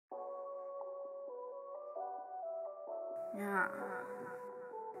Yeah,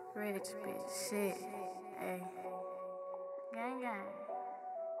 rich bitch shit. Hey, gang gang.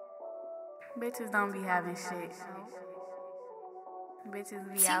 Bitches don't be having shit.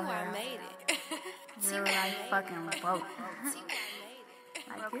 Bitches be out here real life fucking broke.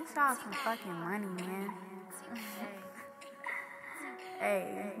 Like, get y'all some fucking money, man.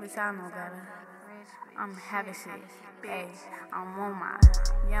 Hey, but y'all know better. I'm having shit. Hey, I'm on my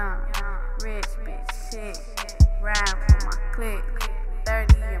young, rich bitch shit. Ride with my clique,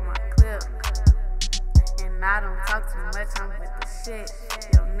 30 in my clip. And I don't talk too much, I'm with the shit.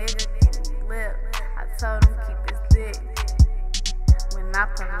 Yo, nigga, give me lip. I told him keep his dick. When I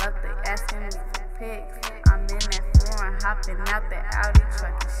pull up, they asking me for pics. I'm in that foreign, hopping out that Audi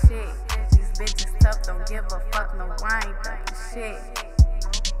truck and shit. These bitches tough, don't give a fuck, no, I ain't thugging shit.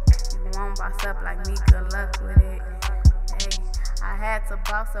 You won't boss up like me, good luck with it. Hey, I had to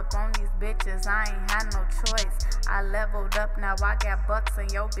boss up on these bitches, I ain't had no choice. I leveled up, now I got bucks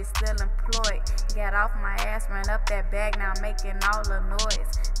and yo bitch still employed. Got off my ass, ran up that bag, now making all the noise.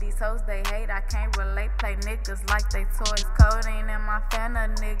 These hoes they hate, I can't relate, play niggas like they toys. Codeine in my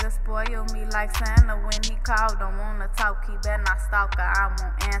Fanta, nigga spoil me like Santa. When he called, don't wanna talk, he better not stalk her, I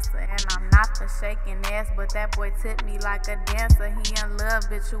won't answer. And I'm not for shaking ass, but that boy tipped me like a dancer. He in love,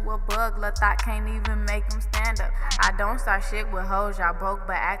 bitch, you a bugler, thought can't even make him stand up. I don't start shit with hoes, y'all broke,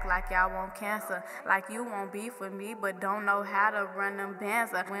 but act like y'all want cancer. Like you won't beef with me, but don't know how to run them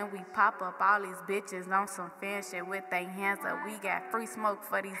bands up. When we pop up, all these bitches on some fan shit with they hands up. We got free smoke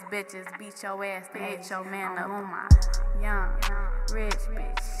for these bitches, beat your ass, then hit your man up. On my young, rich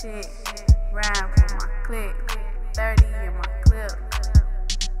bitch shit, ride with my clique, 30 in my clip.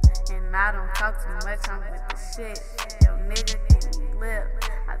 And I don't talk too much, I'm with the shit. Yo, nigga, give me lip.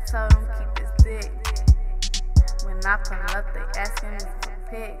 I told him keep his dick. When I pull up, they asking me for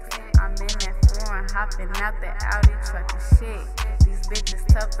pics. I'm in that foreign, hopping out that Audi truck and shit. These bitches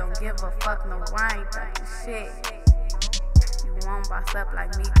tough, don't give a fuck, no, I ain't thugging shit. You won't boss up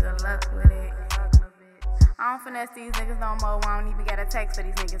like me, good luck with it. I don't finesse these niggas no more, I don't even got a text for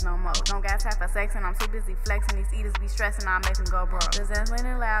these niggas no more. Don't got time for sex and I'm too busy flexing, these eaters be stressing, I make them go broke. This ass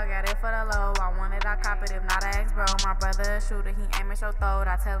leaning loud, got it for the low, I want it, I cop it, if not I ex bro. My brother a shooter, he aim at your throat,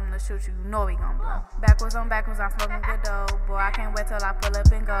 I tell him to shoot you, you know he gon' blow. Backwards on backwards, I'm smoking good dough, boy I can't wait till I pull up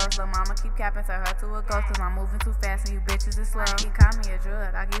and go. So mama keep capping, turn her to a ghost, cause I'm moving too fast and you bitches is slow. He call me a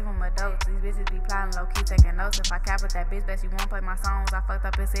drug, I give him a dose, these bitches be plotting low key, taking notes. If I cap with that bitch, bet you won't play my songs. I fucked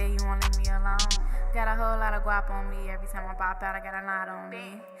up and said you won't leave me alone. Got a whole lot of guap on me. Every time I pop out, I got a knot on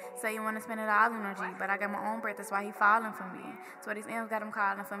me. Say you wanna spend it all on a G, but I got my own breath, that's why he falling for me. So these M's got him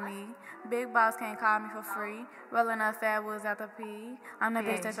calling for me. Big boss can't call me for free. Rolling up fat woods out the P. I'm the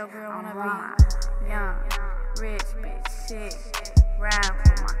bitch that your girl wanna be. Young, rich bitch shit. Ride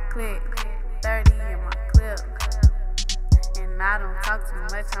with my clique, 30 in my clip. And I don't talk too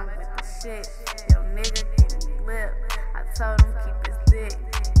much, I'm with the shit. Yo, nigga, give me lip. I told him keep his dick.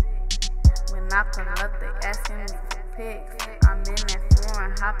 When I pull up, they asking me for pics. I'm in that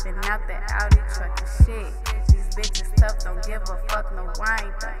foreign, hopping out that Audi truck and shit. These bitches tough, don't give a fuck, no, I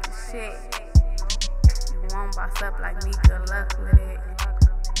ain't thugging shit. You won't boss up like me, good luck with it.